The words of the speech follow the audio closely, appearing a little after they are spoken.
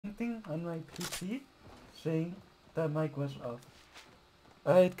writing on my PC saying the mic was off.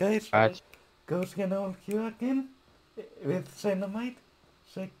 Alright guys, goes General Q again with Cinnamite.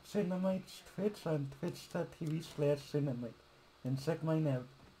 Check Cinnamite's Twitch on twitch.tv/Cinnamite. And check mine out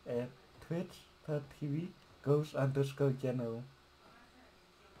at twitch.tv goes_general.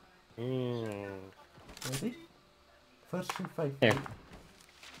 Ready? First to 5.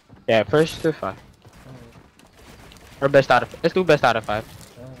 Yeah, first to 5. Or best out of. Let's do best out of 5.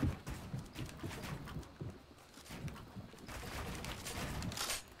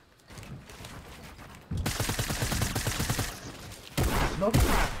 Nope.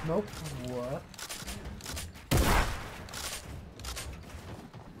 Nope. What?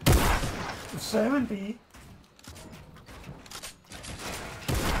 70.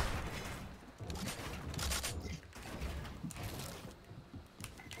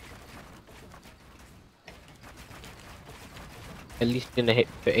 At least gonna hit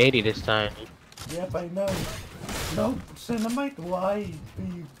for 80 this time. Yep, I know. No, Cinnamite, why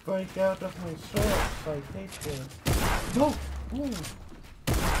do you break out of my shorts? I hate that. No! Ooh.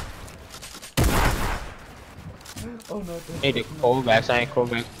 Oh no, Hey, the Vbucks, I ain't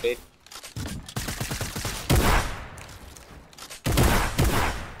Vbucks, dude.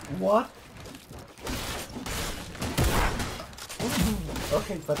 What?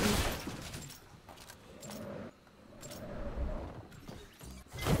 Okay, buddy.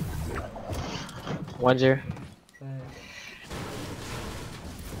 One zero.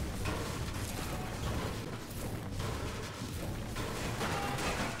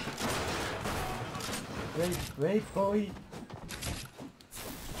 Wait, boy.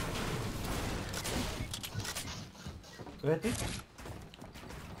 Ready?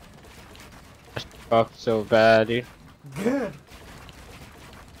 Fuck so bad, dude. Good.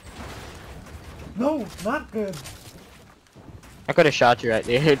 No, not good. I could have shot you right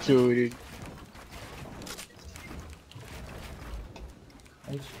there too, dude.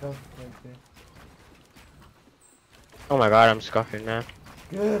 I scuffed right there. Oh my god, I'm scuffing now.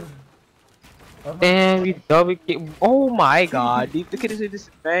 Good. Damn, you double kick. Oh my god, dude, look at this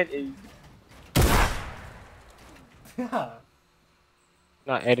disadvantage. Yeah.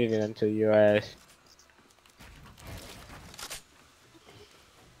 Not editing until your ass.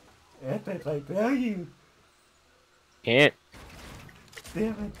 Edit, I dare you. Can't.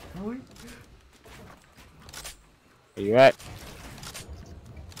 Damn it, boy. Where you at?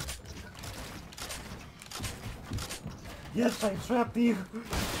 Yes, I trapped you.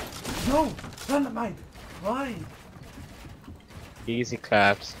 No, Dynamite. Why? Easy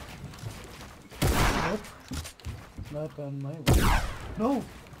claps. Nope. Not on my watch. No,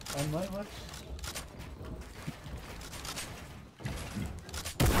 on my watch.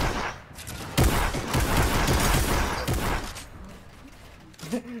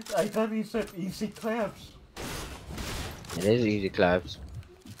 I thought he said easy claps. It is easy claps.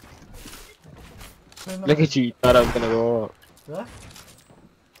 Dynamite. Look at you, you thought I was gonna go up. What?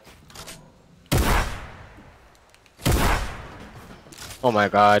 Oh my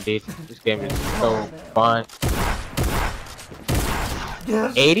god, dude, this game is so fun.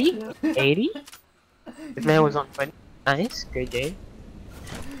 Yes. 80? 80? This man was on 20. Nice, good game.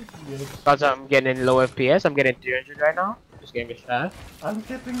 Yes. Because I'm getting low FPS, I'm getting 300 right now. This game is fast. I'm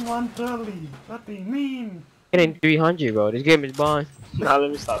getting 130. What do you mean? Getting 300, bro. This game is fun. Now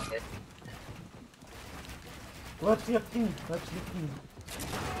let me stop, man. What's your ping? What's your ping?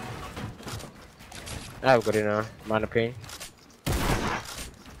 I have good enough amount of ping.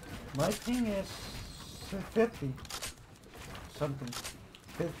 My ping is 50 something.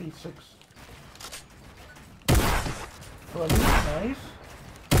 56. Well, nice.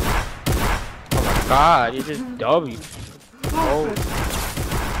 Oh my god, you just W. Oh.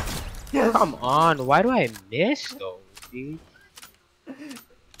 Yes. Come on, why do I miss those, dude?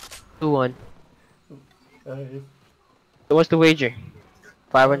 2-1. So what's the wager?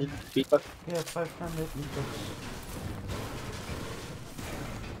 500 Vbucks? Yeah, 500 Vbucks.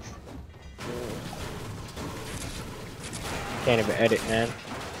 Can't even edit, man.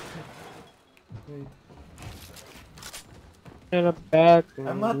 Wait. In the back.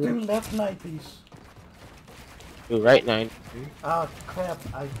 I'm not doing left 90s. Do right 9. Ah, crap.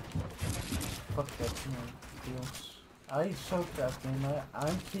 Fuck that, man. Deals. I soaked that game.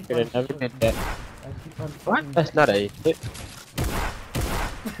 I'm keep Could on have never soaking. did that. I keep on What? fucking That's not a hit.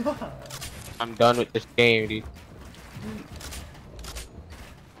 I'm done with this game, dude.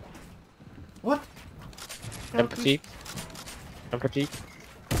 What? Empathy. Empathy.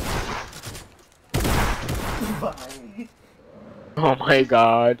 Bye. Oh my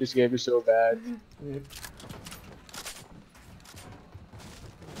god, this game is so bad. Wait.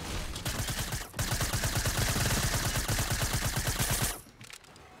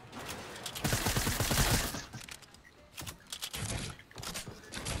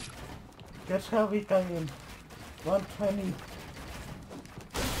 Guess how weak I am. 120.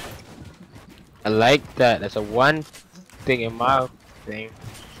 I like that. That's a one thing in my thing.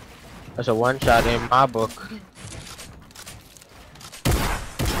 That's a one shot in my book.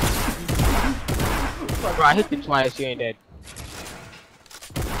 Bro, I hit you twice, you ain't dead.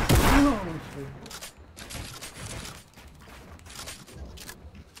 Oh, shit.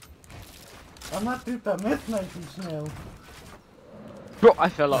 I'm not doing the midnighties now. Bro, I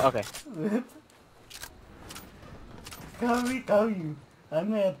fell off. Okay. How weak are you?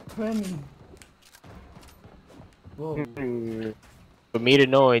 I'm at 20. Whoa. For me to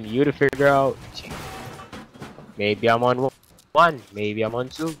know and you to figure out, maybe I'm on 1, maybe I'm on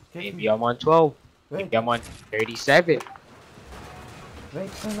 2, maybe I'm on 12, maybe I'm on 37.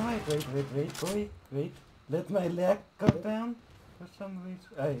 Wait, tonight. Wait, boy. Wait. Let my leg go down for some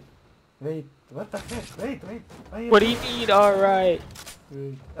reason. Wait, what the heck? Wait. What do you need? Alright.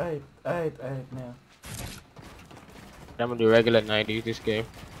 Wait, now. I'm gonna do regular 90 this game.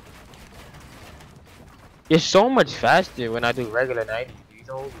 It's so much faster when I do regular 90. You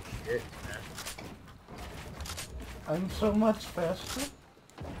know, holy shit, man. I'm so much faster.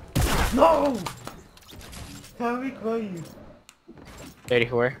 No! How weak were you?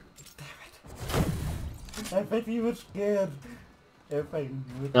 34. I bet you were scared. If I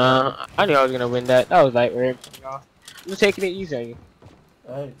would. I knew I was gonna win that. That was light work. I'm taking it easy on you.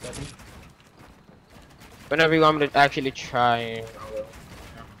 Alright, buddy. Whenever you want me to actually try and I will.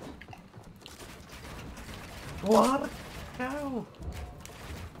 What? How?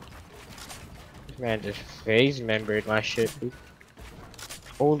 This man just phase membered my shit, dude.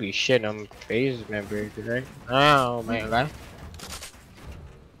 Holy shit, I'm phase membered right now, my guy.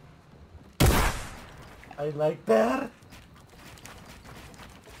 I like that.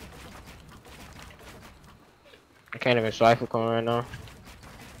 I can't even swipe for corn right now.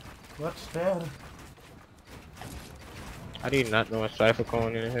 What's that? How do you not know what swipe for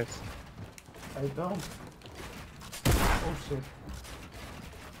corn is? I don't. Oh shit.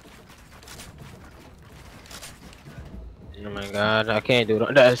 Oh my god, I can't do it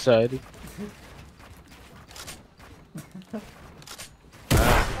on that side.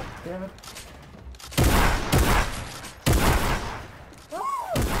 Damn it.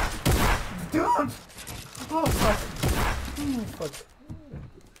 Dude! Oh fuck. Oh fuck.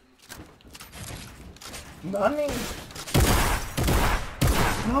 Nani?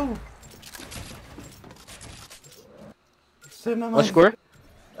 No! Cinema. What score?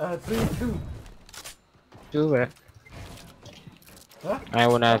 3-2. Do it. Huh? I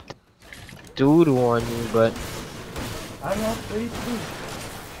wanna have to do on you, but I'm at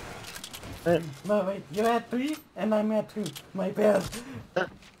 3-2. No, wait, you're at 3 and I'm at 2. My bad. oh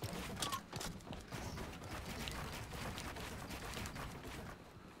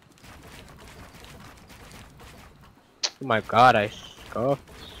my god, I scuffed.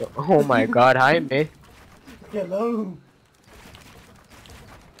 So, oh my god, hi mate. Hello.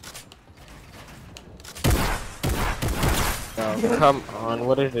 Oh, come on,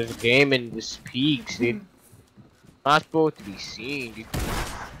 what is this game in this peaks, dude? Not supposed to be seen, dude.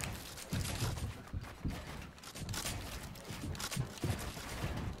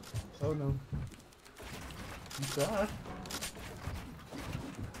 Oh no. God.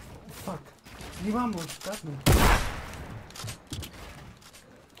 Fuck. You almost got me.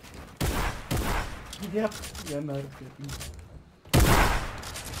 Yep. Yeah, no, it didn't.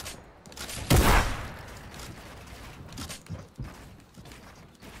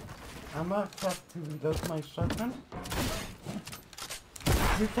 I might have to reload my shotgun.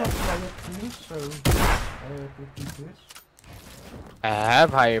 You can't fire too, so we can do this. I have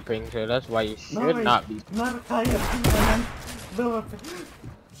higher ping, so that's why you should not be. Not higher ping and then lower ping.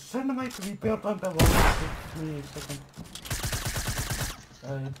 Dynamite to be built on the wall. Give me a second.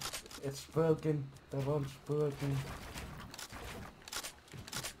 It's broken. The wall's broken.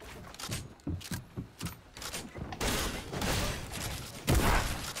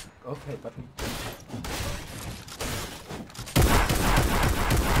 Okay, buddy.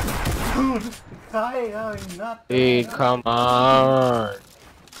 Dude, hi, I'm not. Hey, come on.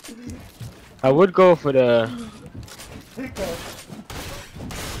 I would go for the.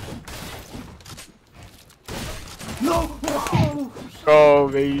 No! No! Go,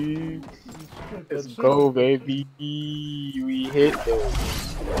 baby. Let's go, baby. We hit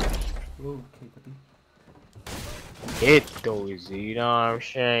those. Okay, buddy. Hit those, you know what I'm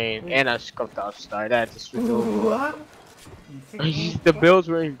saying? And I scuffed out star. That's just switch over. What? The builds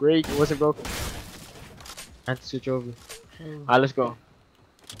weren't break. It wasn't broken. I had to switch over. Alright, let's go.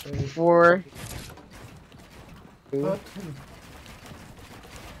 4, 2.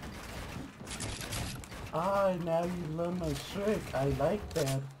 Ah, now you learn my trick. I like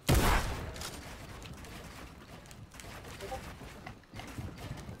that.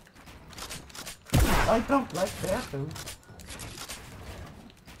 I don't like that though.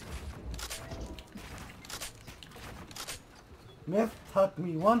 Myth taught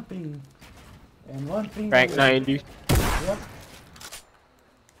me one thing. And one thing. Rank 90. Yep.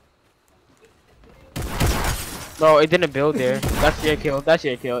 No, it didn't build there. That's your kill. That's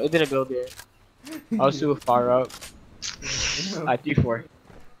your kill. It didn't build there. I was too far up. I D4.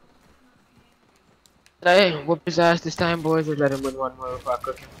 Hey, whoop his ass this time, boys, or let him win one more before I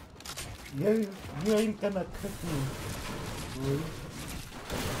cook him. You ain't gonna cook me, boy.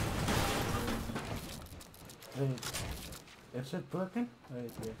 Wait, is it broken?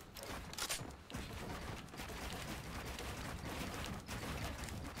 Wait, yeah.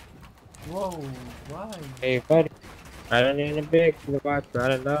 Whoa, why? Hey, buddy. I don't need a big box,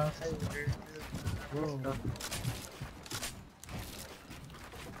 not enough. Whoa.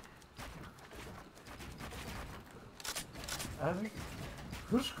 Alex?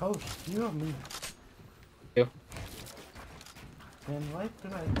 Who's host? You or me? You. Then why do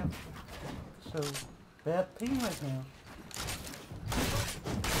I have so bad ping right now?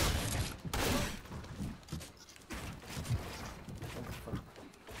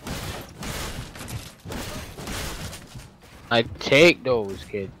 I take those,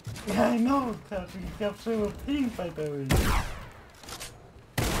 kid. Yeah, I know, cause you have zero ping by the way.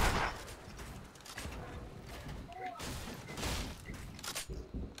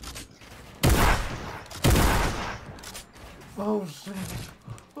 Oh shit!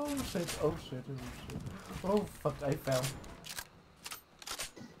 Oh shit! Oh shit! Oh shit! Oh fuck! I fell.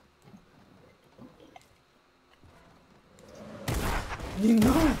 You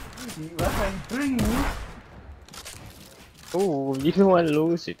know what I'm doing? Oh, you don't want to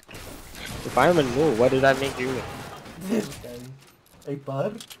lose it. If I'm a noob, what did that make you? This guy, a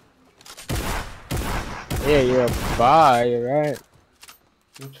bud. Yeah, you're a bot, you're right.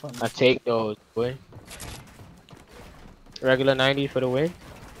 You're funny. I take those, boy. Regular 90 for the win.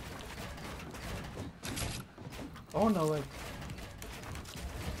 Oh no! Wait.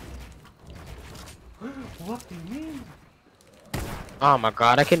 What do you mean? Oh my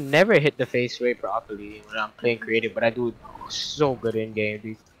god, I can never hit the face rate properly when I'm playing creative, but I do so good in game,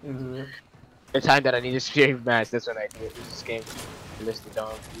 dude. The time that I need to save match, that's when I do it. This game listed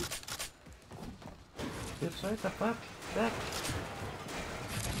down. It's right the fuck back.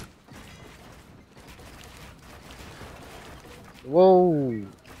 Whoa!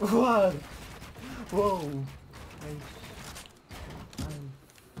 What? Whoa!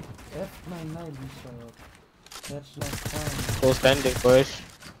 F990, so that's not fine. Full standing push.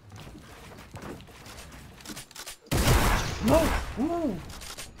 No! Woo!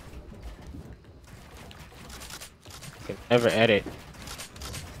 Can never edit.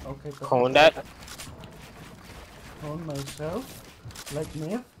 Okay, Cone that. Cone myself. Like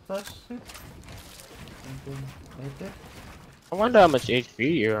myth, that's it. And then make it. I wonder how much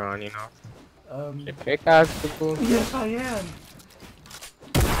HP you're on, you know. The pickaxe people. Yes, I am!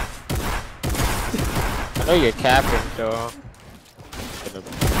 I know you're capping, so.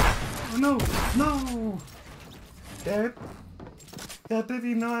 No! No! Dad? Dad, did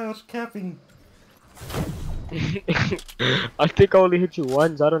he know I was capping? I think I only hit you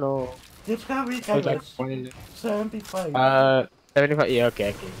once, I don't know. Just how weak I was. 75. 75, yeah,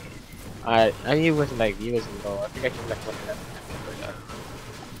 okay. I knew it wasn't like, he wasn't low. I think I can like 111.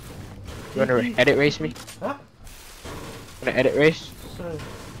 You wanna edit race me? Huh? Wanna edit race? So,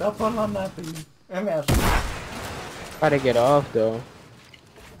 that one on nothing. MS. Gotta get off though.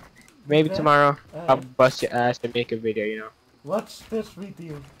 Maybe Okay. tomorrow I'll bust your ass and make a video, you know. What's this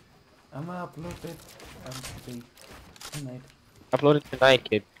video? I'm gonna upload it tonight. Upload it tonight,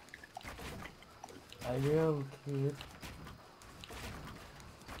 kid. I will, kid.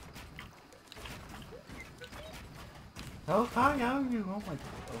 How high are you? Oh my god.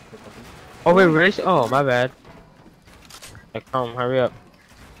 Okay, buddy. Oh wait, race? Oh, my bad. Like, come, hurry up.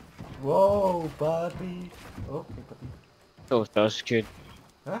 Whoa, buddy. Okay, buddy. Oh, that was good.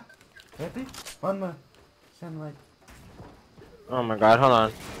 Huh? Ready? One more. Send right. Oh my god, hold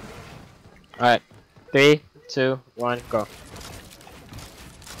on. Alright. 3, 2, 1, go.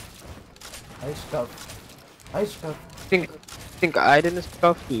 I scuffed. I scuffed. Think I didn't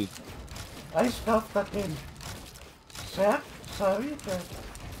scuff, dude. I scuffed again. Sad? Sorry that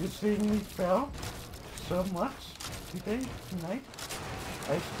you seeing me fail so much today, tonight.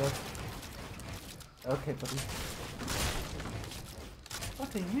 I scuffed. Okay, buddy.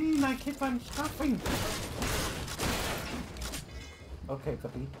 What do you mean? I keep on scuffing. Okay,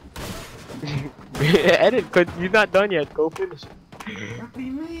 buddy. Edit, cause you're not done yet. Go finish it. What do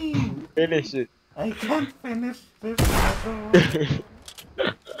you mean? Finish it. I can't finish this level.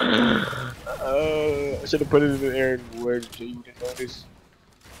 I should have put it in the air and word so you didn't notice.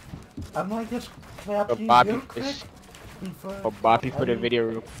 I might just clap A you Boppy real quick fish. before A Boppy for the I- video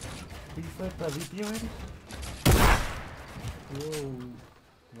room. before the video ends. Whoa.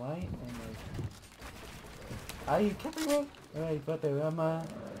 Why am I... Are you kidding me? Alright, whatever, I'ma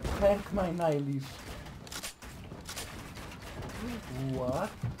tank my 90s. What?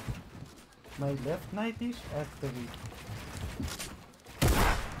 My left 90s? Actually.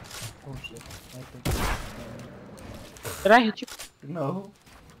 Oh shit, I think... Did I hit you? No.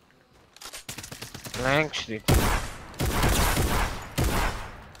 Actually.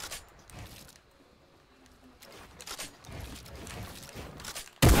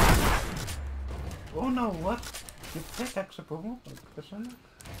 Oh no, what? You pickaxe a move?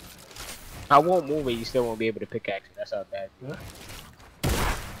 I won't move it, you still won't be able to pickaxe it. That's how bad. Yeah.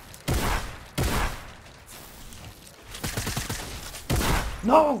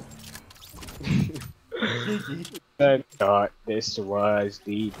 No! GG. I thought this was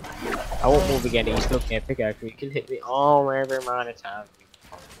the... I won't move again and you still can't pickaxe me. You can hit me all every amount of time.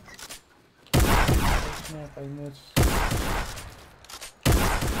 Snap, I missed.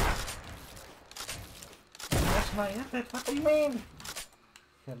 That's my edit, what do you mean?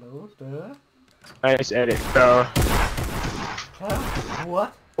 Hello, duh. Nice edit, bro. Huh?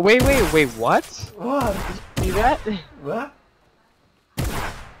 What? Wait, what? What? See that? What?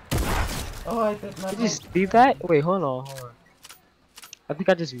 Oh, I did not. Did you see that? Wait, hold on. I think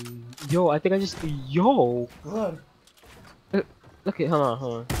I just... Yo, I think I just... Yo! What? Look at... Hold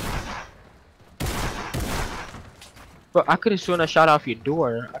on. Bro, I could've sworn I shot off your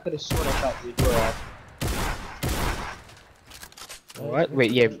door. I could've sworn I shot your door off. What?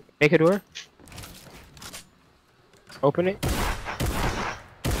 Wait, yeah. Make a door. Open it.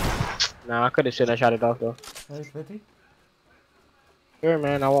 Nah, I could've sworn I shot it off though. Right, ready? Sure,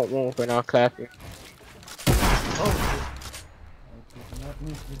 man. I won't move and I'll clap you. Oh, I did not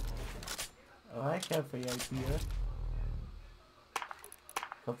miss it. Oh, I have an idea.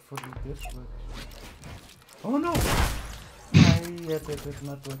 Hopefully this works. Oh no! My edit did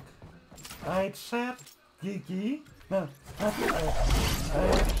not work. I said GG. No, not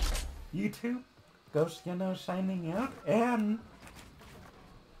YouTube goes, signing out and...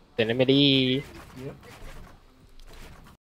 Cinemity. Yep.